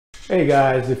Hey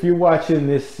guys, if you're watching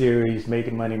this series,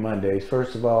 Making Money Mondays,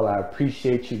 first of all, I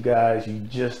appreciate you guys. You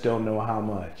just don't know how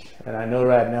much. And I know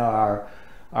right now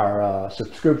our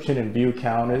subscription and view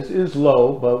count is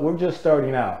low, but we're just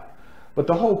starting out. But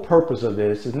the whole purpose of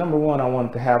this is, number one, I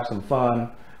wanted to have some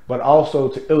fun, but also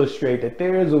to illustrate that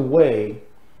there is a way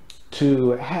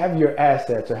to have your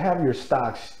assets or have your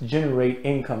stocks generate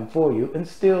income for you and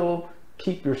still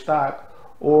keep your stock,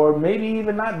 or maybe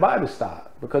even not buy the stock.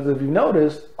 Because if you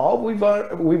notice, all we've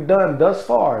done thus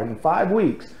far in 5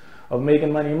 weeks of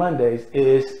Making Money Mondays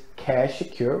is cash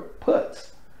secure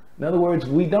puts. In other words,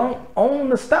 we don't own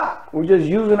the stock. We're just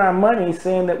using our money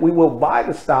saying that we will buy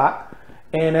the stock,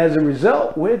 and as a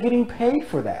result, we're getting paid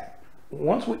for that.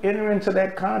 Once we enter into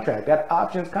that contract, that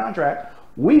options contract,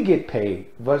 we get paid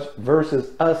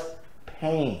versus us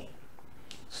paying.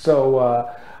 So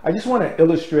I just want to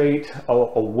illustrate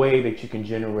a way that you can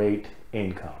generate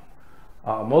income.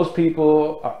 Most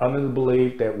people are under the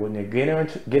belief that when they get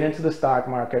into the stock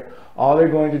market, all they're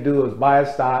going to do is buy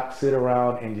a stock, sit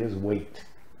around, and just wait.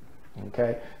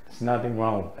 Okay, there's nothing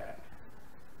wrong with that.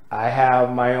 I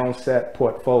have my own set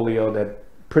portfolio that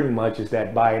pretty much is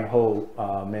that buy and hold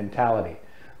mentality.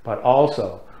 But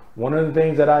also, one of the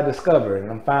things that I discovered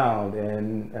and found,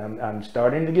 and I'm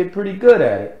starting to get pretty good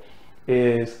at it,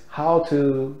 is how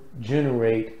to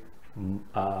generate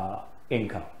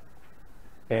income.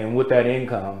 And with that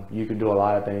income, you can do a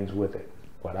lot of things with it.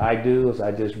 What I do is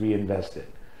I just reinvest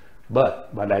it.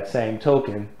 But by that same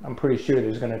token, I'm pretty sure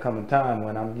there's going to come a time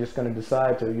when I'm just going to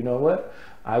decide to, you know what,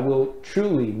 I will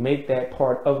truly make that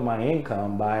part of my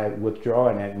income by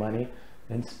withdrawing that money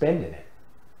and spending it.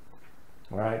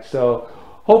 All right, so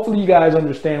hopefully you guys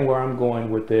understand where I'm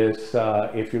going with this.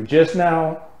 If you're just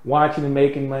now watching the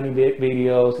Making Money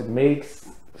videos, it may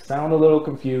sound a little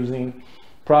confusing.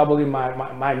 Probably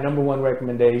my number one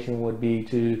recommendation would be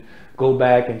to go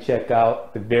back and check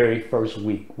out the very first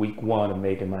week 1 of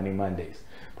Making Money Mondays.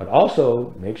 But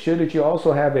also make sure that you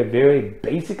also have a very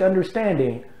basic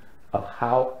understanding of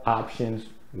how options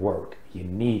work. You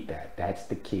need that. That's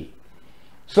the key.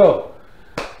 So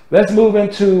let's move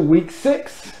into week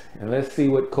 6 and let's see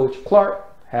what Coach Clark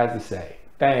has to say.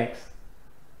 Thanks.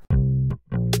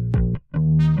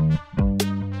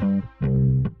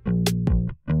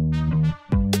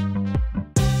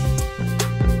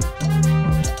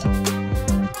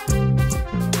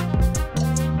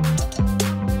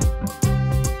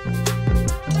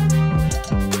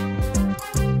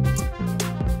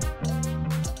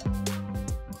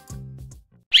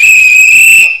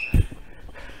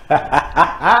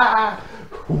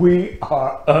 We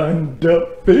are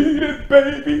undefeated,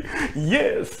 baby.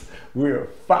 Yes, we're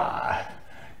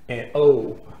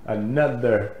 5-0.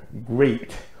 Another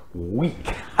great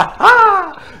week.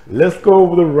 Let's go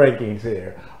over the rankings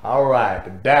here. All right, the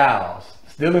Dow's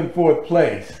still in 4th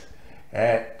place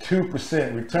at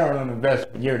 2% return on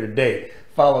investment year to date,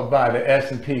 followed by the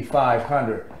S&P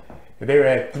 500. They're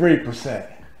at 3%.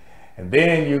 And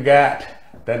then you got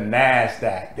the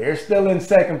NASDAQ. They're still in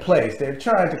 2nd place. They're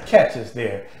trying to catch us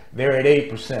there. They're at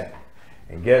 8%.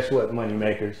 And guess what, money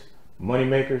makers? Money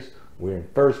makers, we're in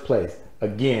 1st place.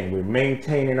 Again, we're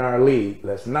maintaining our lead.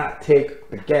 Let's not take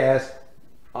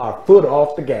our foot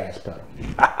off the gas pedal.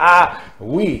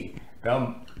 We,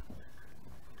 the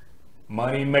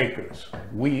money makers,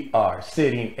 we are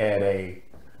sitting at a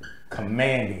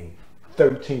commanding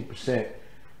 13%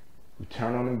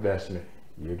 return on investment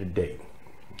year to date.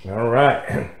 All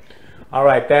right. All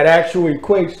right. That actually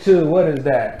equates to, what is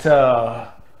that?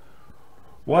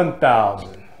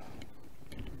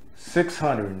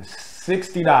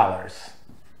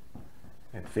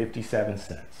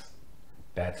 $1,660.57.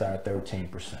 That's our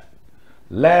 13%.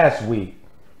 Last week,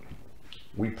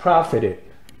 we profited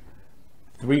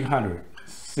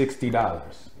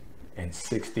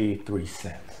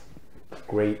 $360.63.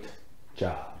 Great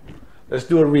job. Let's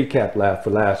do a recap for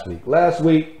last week. Last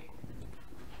week,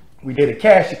 we did a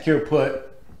cash secure put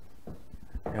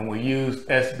and we used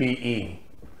SBE,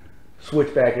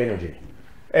 SwitchBack Energy.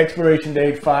 Expiration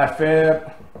date 5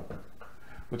 Feb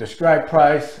with a strike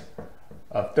price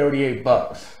of 38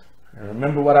 bucks. And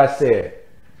remember what I said,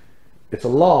 it's a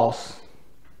loss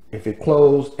if it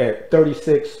closed at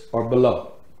 36 or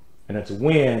below, and it's a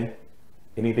win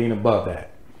anything above that.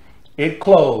 It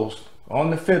closed on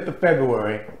the 5th of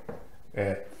February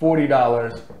at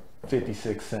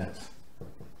 $40.56.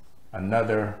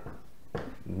 Another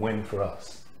win for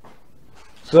us.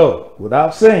 So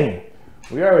without saying,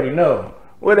 we already know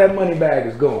where that money bag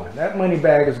is going. That money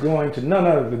bag is going to none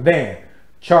other than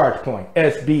ChargePoint,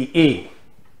 SBE.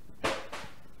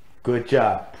 Good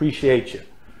job, appreciate you.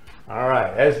 All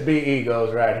right, SBE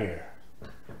goes right here.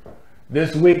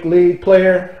 This week lead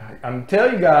player, I'm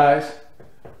telling you guys,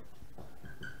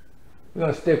 we're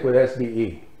going to stick with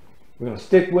SBE. We're going to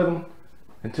stick with them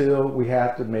until we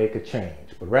have to make a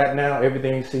change. But right now,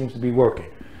 everything seems to be working.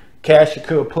 Cash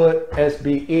secure put,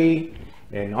 SBE,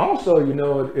 and also, you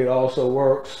know, it also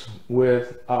works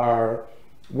with our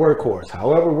workhorse.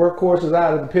 However, workhorse is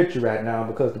out of the picture right now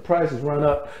because the price has run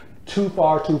up too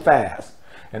far too fast.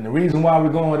 And the reason why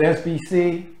we're going with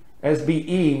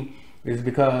SBE is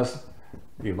because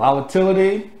the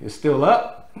volatility is still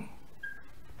up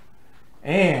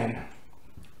and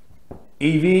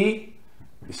EV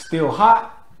is still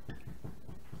hot.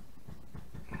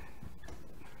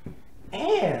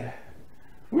 And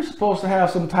we're supposed to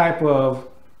have some type of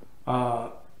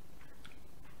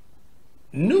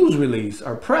news release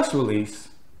or press release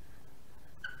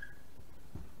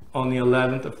on the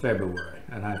 11th of February.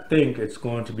 And I think it's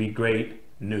going to be great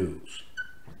news.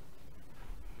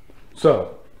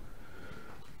 So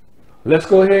let's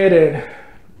go ahead and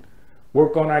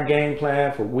work on our game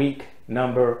plan for week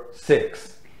number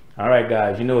 6. All right,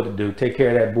 guys, you know what to do. Take care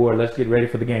of that board. Let's get ready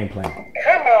for the game plan.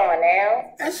 Come on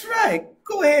now. That's right.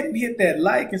 Go ahead and hit that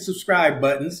like and subscribe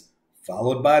buttons,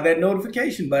 followed by that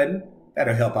notification button.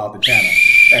 That'll help out the channel.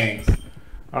 Thanks.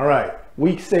 All right,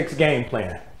 week 6 game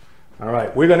plan. All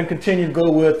right, we're going to continue to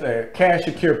go with a cash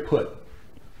secure put.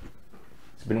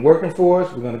 It's been working for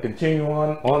us. We're going to continue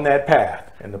on that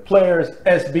path. And the player is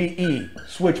SBE,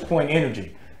 SwitchBack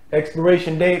Energy.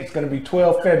 Expiration date is going to be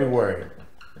 12 February.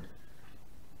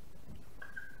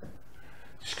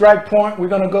 Strike point we're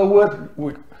going to go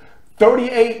with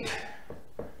 38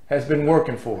 has been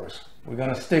working for us. We're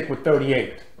going to stick with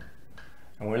 38.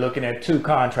 And we're looking at 2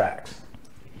 contracts.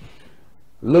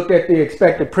 Look at the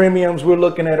expected premiums. We're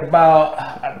looking at about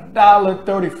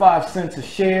 $1.35 a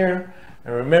share.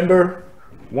 And remember,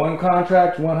 one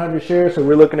contract, 100 shares. So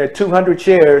we're looking at 200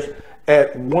 shares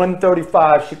at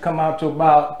 $1.35 should come out to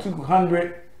about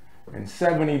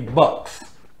 270 bucks.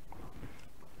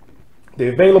 The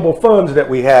available funds that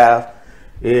we have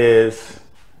is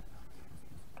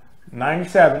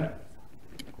 97,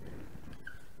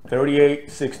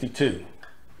 38.62.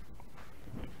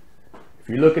 If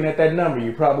you're looking at that number,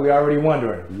 you're probably already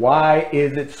wondering, why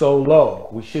is it so low?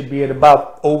 We should be at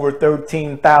about over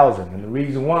 13,000. And the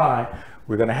reason why,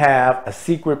 we're going to have a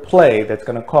secret play that's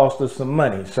going to cost us some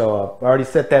money. So I've already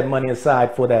set that money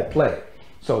aside for that play.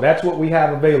 So that's what we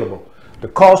have available. The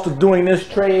cost of doing this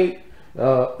trade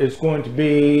is going to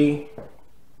be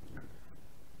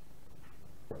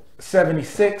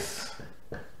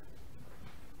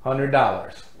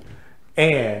 $7,600.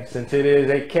 And since it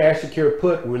is a cash secure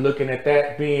put, we're looking at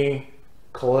that being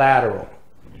collateral.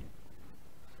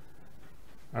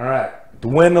 All right, the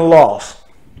win or loss.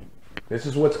 This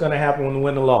is what's going to happen when the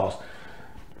win or loss.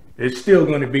 It's still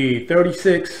going to be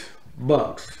 36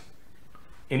 bucks.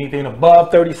 Anything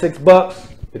above 36 bucks,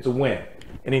 it's a win.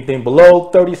 Anything below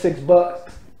 36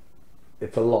 bucks,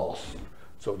 it's a loss.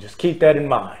 So just keep that in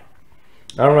mind.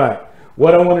 All right.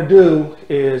 What I want to do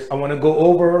is I want to go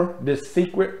over this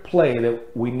secret play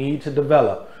that we need to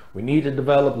develop. We need to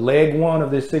develop leg 1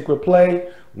 of this secret play.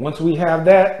 Once we have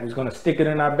that, we're going to stick it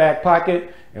in our back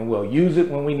pocket and we'll use it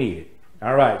when we need it.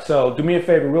 All right. So do me a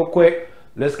favor real quick.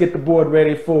 Let's get the board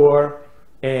ready for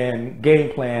and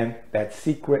game plan that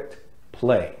secret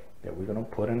play that we're going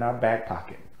to put in our back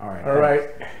pocket. All right. All right.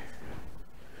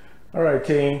 All right,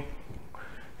 team.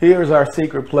 Here's our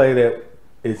secret play that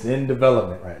is in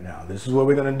development right now. This is what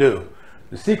we're going to do.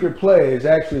 The secret play is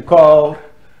actually called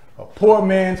a poor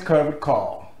man's covered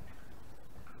call.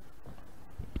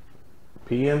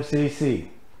 PMCC.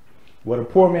 What a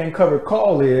poor man covered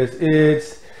call is,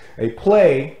 it's a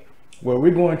play where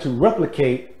we're going to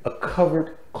replicate a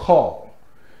covered call.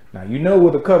 Now, you know,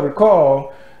 with a covered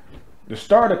call, to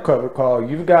start a covered call,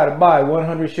 you've got to buy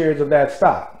 100 shares of that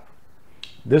stock.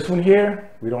 This one here,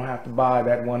 we don't have to buy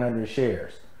that 100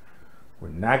 shares. We're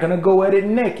not going to go at it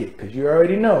naked because you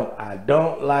already know I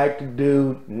don't like to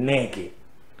do naked.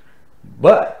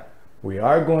 But we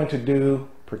are going to do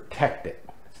protected.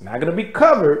 It's not going to be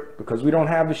covered because we don't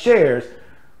have the shares,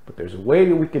 but there's a way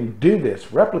that we can do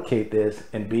this, replicate this,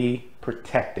 and be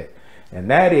protected. And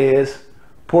that is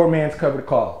poor man's covered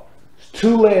call. There's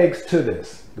 2 legs to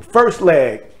this. The first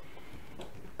leg,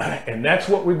 and that's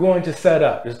what we're going to set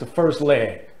up, is the first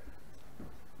leg.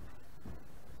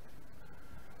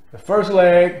 The first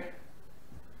leg,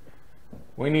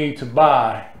 we need to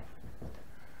buy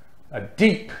a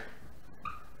deep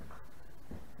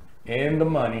in the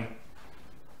money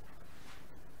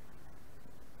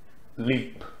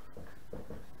leap.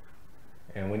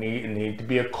 And we need to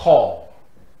be a call.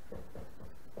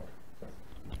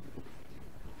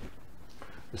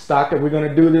 The stock that we're going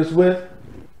to do this with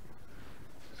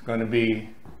is going to be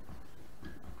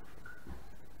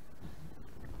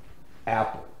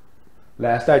Apple.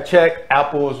 Last I checked,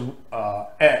 Apple is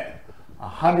at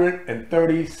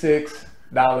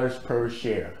 $136 per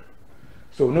share.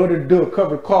 So in order to do a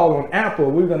covered call on Apple,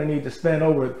 we're going to need to spend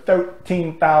over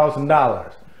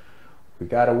 $13,000. We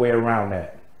got a way around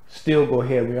that. Still go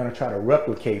ahead, we're going to try to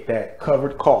replicate that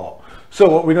covered call. So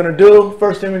what we're going to do,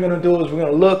 first thing we're going to do is we're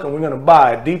going to look and we're going to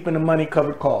buy a deep in the money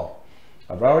covered call.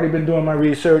 I've already been doing my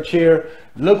research here.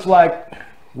 Looks like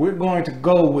we're going to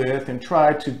go with and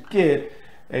try to get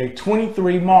a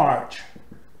 23 March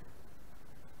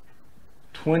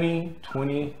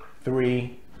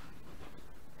 2023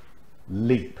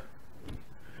 leap.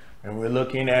 And we're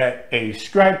looking at a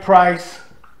strike price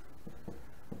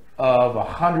of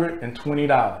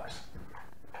 $120.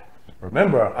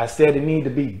 Remember, I said it needed to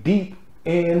be deep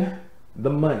in the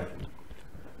money.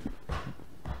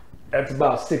 That's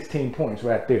about 16 points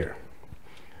right there.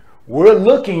 We're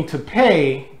looking to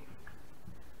pay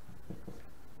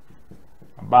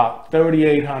about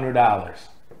 $3,800.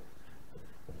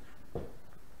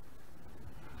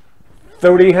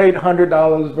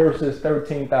 $3,800 versus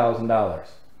 $13,000.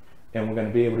 And we're going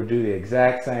to be able to do the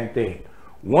exact same thing.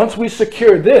 Once we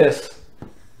secure this,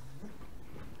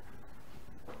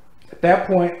 at that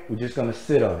point, we're just going to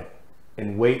sit on it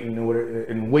and wait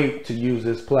wait to use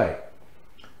this play.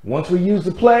 Once we use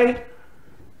the play,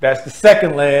 that's the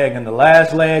second leg and the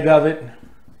last leg of it.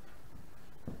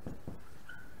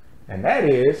 And that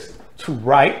is to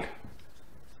write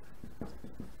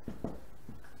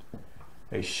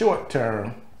a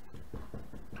short-term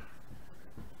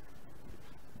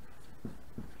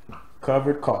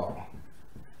covered call.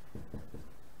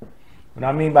 What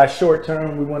I mean by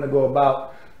short-term, we want to go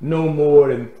about no more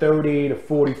than 30 to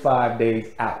 45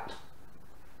 days out.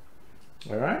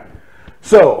 All right.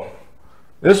 So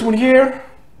this one here,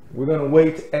 we're going to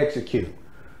wait to execute.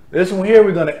 This one here,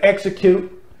 we're going to execute,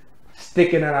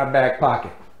 stick it in our back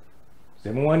pocket. Does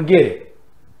everyone get it?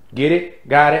 Get it?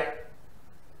 Got it?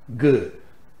 Good.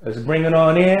 Let's bring it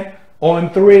on in. On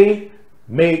three,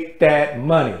 make that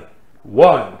money.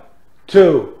 1,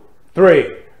 2,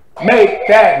 3. Make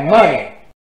that money.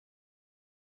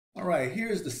 All right,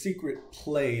 here's the secret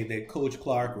play that Coach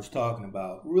Clark was talking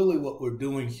about. Really what we're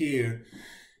doing here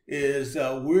is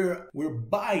we're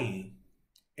buying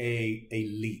a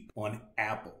leap on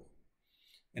Apple.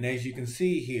 And as you can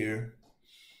see here,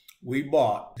 we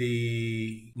bought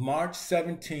the March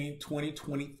 17,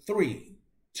 2023,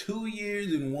 2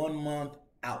 years and 1 month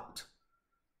out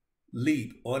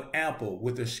leap on Apple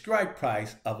with a strike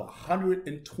price of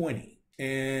 120.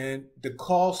 And the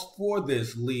cost for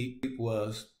this leap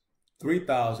was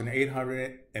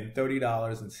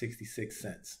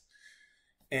 $3,830.66.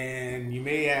 And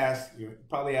you're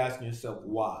probably asking yourself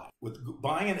why. With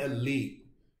buying a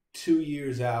leap 2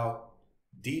 years out,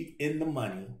 deep in the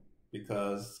money,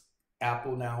 because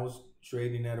Apple now is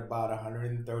trading at about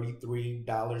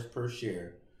 $133 per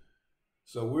share.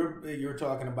 So you're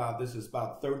talking about, this is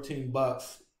about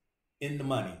 $13 in the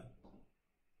money.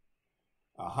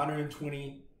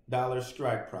 $120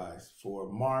 strike price for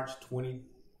March 17th,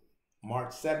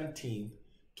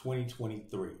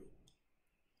 2023.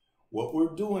 What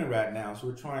we're doing right now is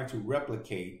we're trying to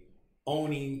replicate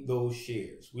owning those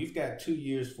shares. We've got 2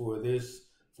 years for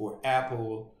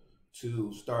Apple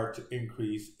to start to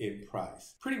increase in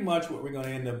price. Pretty much what we're going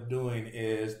to end up doing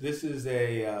is this is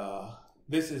a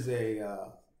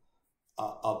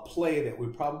play that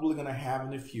we're probably going to have in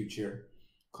the future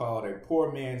called a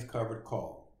poor man's covered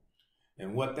call.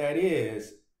 And what that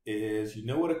is you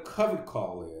know what a covered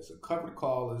call is. A covered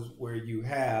call is where you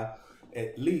have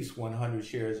at least 100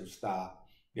 shares of stock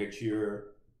that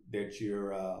you're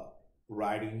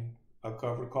writing a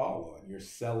covered call on. You're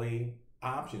selling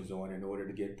options on in order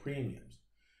to get premiums.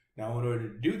 Now, in order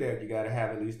to do that, you got to have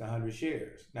at least 100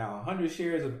 shares. Now, 100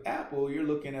 shares of Apple, you're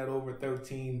looking at over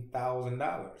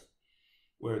 $13,000.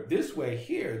 Where this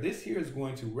here is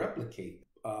going to replicate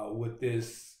with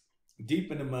this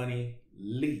deep in the money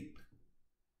leap.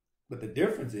 But the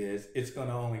difference is it's going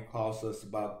to only cost us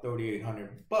about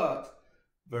 $3,800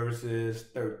 versus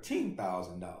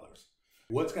 $13,000.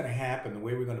 What's going to happen, the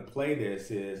way we're going to play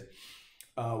this is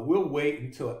we'll wait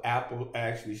until Apple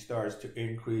actually starts to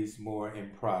increase more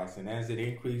in price. And as it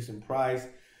increases in price,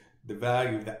 the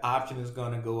value of the option is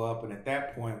going to go up. And at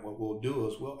that point, what we'll do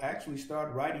is we'll actually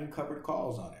start writing covered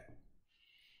calls on it.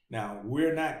 Now,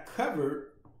 we're not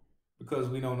covered because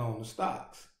we don't own the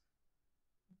stocks.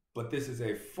 But this is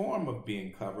a form of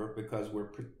being covered because we're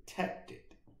protected.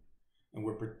 And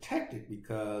we're protected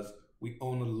because we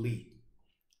own a leap.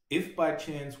 if by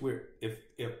chance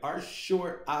if our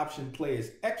short option play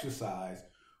is exercised,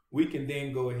 we can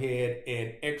then go ahead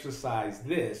and exercise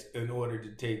this in order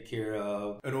to take care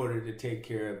of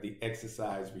the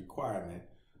exercise requirement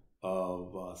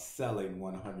of selling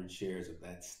 100 shares of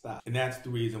that stock. And that's the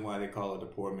reason why they call it the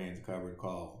poor man's covered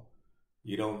call.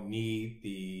 You don't need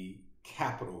the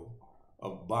capital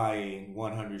of buying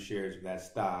 100 shares of that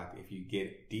stock if you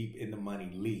get deep in the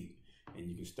money leap, and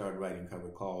you can start writing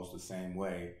covered calls the same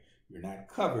way. You're not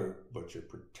covered, but you're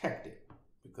protected,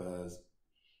 because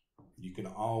you can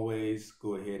always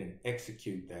go ahead and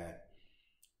execute that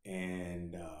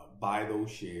and buy those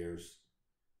shares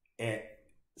at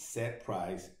set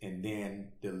price and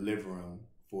then deliver them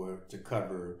to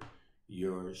cover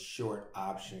your short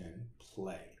option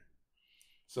play.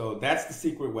 So that's the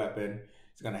secret weapon.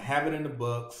 He's going to have it in the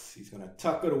books. He's going to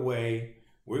tuck it away.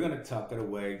 We're going to tuck it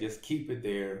away. Just keep it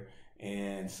there.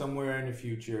 And somewhere in the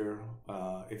future,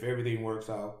 if everything works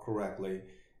out correctly,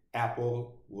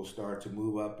 Apple will start to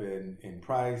move up in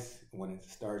price. When it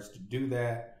starts to do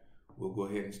that, we'll go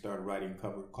ahead and start writing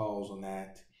covered calls on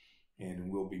that,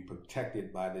 and we'll be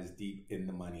protected by this deep in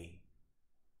the money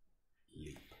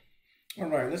leap. All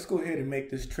right, let's go ahead and make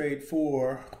this trade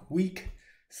for week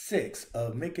 6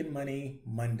 of Making Money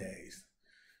Mondays.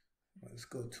 Let's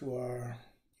go to our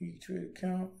E-Trade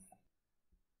account.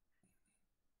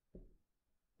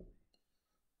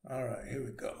 All right, here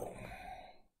we go.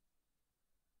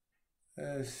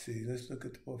 Let's see, let's look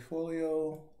at the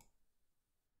portfolio.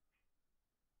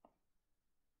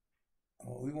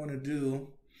 What we want to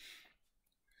do,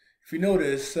 if you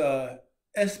notice,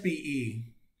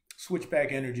 SBE,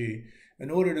 SwitchBack Energy,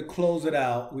 in order to close it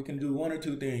out, we can do one or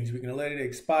two things. We can let it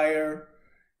expire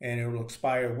and it will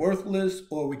expire worthless,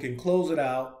 or we can close it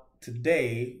out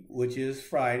today, which is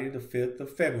Friday, the 5th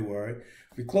of February.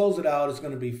 If we close it out, it's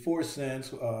going to be 4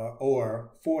 cents or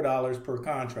 $4 per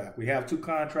contract. We have 2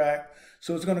 contracts,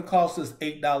 so it's going to cost us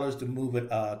 $8 to move it,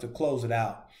 to close it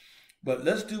out. But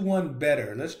let's do one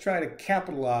better. Let's try to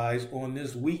capitalize on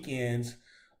this weekend's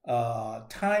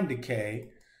time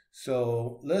decay.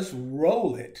 So let's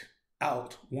roll it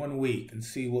out 1 week and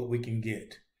see what we can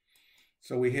get.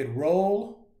 So we hit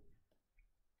roll.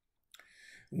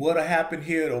 What'll happen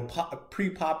here, it'll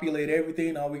pre-populate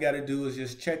everything. All we got to do is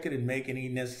just check it and make any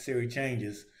necessary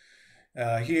changes.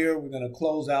 Here, we're going to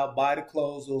close out, buy to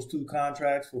close those 2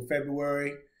 contracts for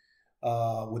February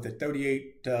with a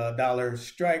 $38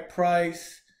 strike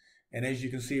price. And as you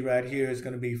can see right here, it's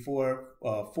going to be 4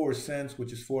 cents,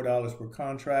 which is $4 per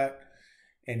contract.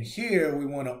 And here, we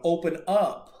want to open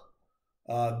up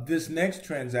this next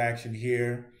transaction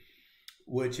here,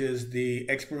 which is the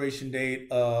expiration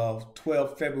date of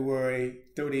 12 February,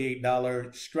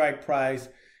 $38 strike price,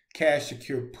 cash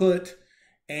secure put.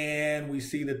 And we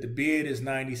see that the bid is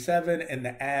 97 and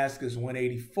the ask is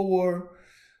 184.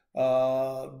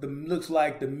 Looks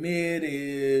like the mid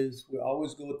is, we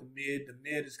always go with the mid. The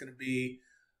mid is going to be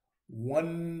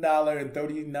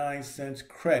 $1.39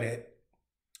 credit,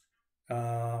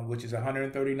 which is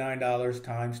 $139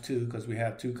 times 2, because we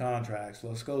have 2 contracts. So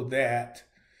let's go that.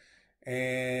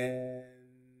 And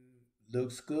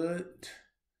looks good.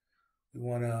 We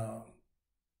want to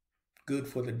good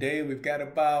for the day. We've got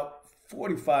about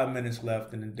 45 minutes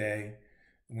left in the day,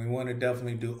 and we want to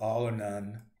definitely do all or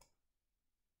none.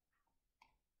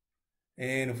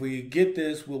 And if we get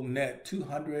this, we'll net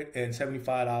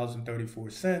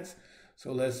 $275.34.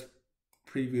 So let's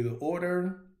preview the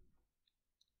order,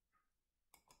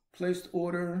 place the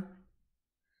order.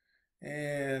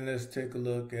 And let's take a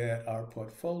look at our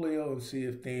portfolio and see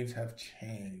if things have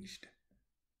changed.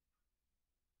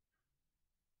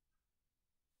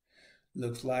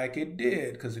 Looks like it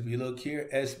did, because if you look here,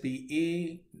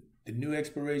 SBE, the new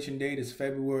expiration date is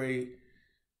February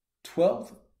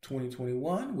 12th,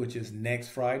 2021, which is next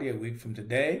Friday, a week from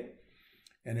today.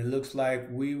 And it looks like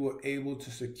we were able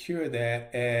to secure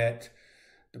that at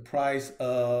the price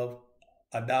of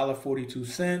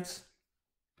 $1.42.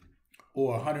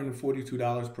 or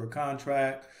 $142 per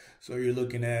contract. So you're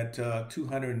looking at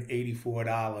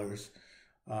 $284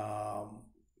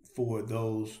 for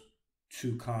those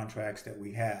 2 contracts that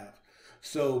we have.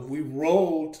 So we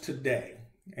rolled today,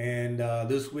 and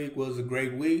this week was a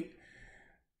great week.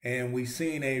 And we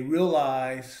seen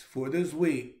for this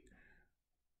week,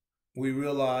 we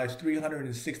realized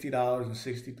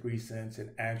 $360.63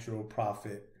 in actual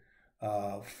profit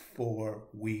for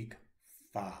week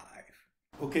 5.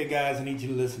 Okay, guys, I need you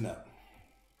to listen up.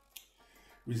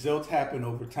 Results happen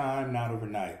over time, not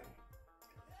overnight.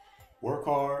 Work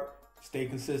hard, stay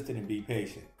consistent, and be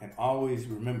patient. And always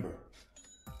remember,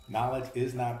 knowledge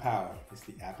is not power. It's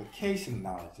the application of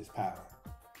knowledge is power.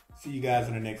 See you guys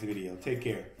in the next video. Take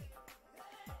care.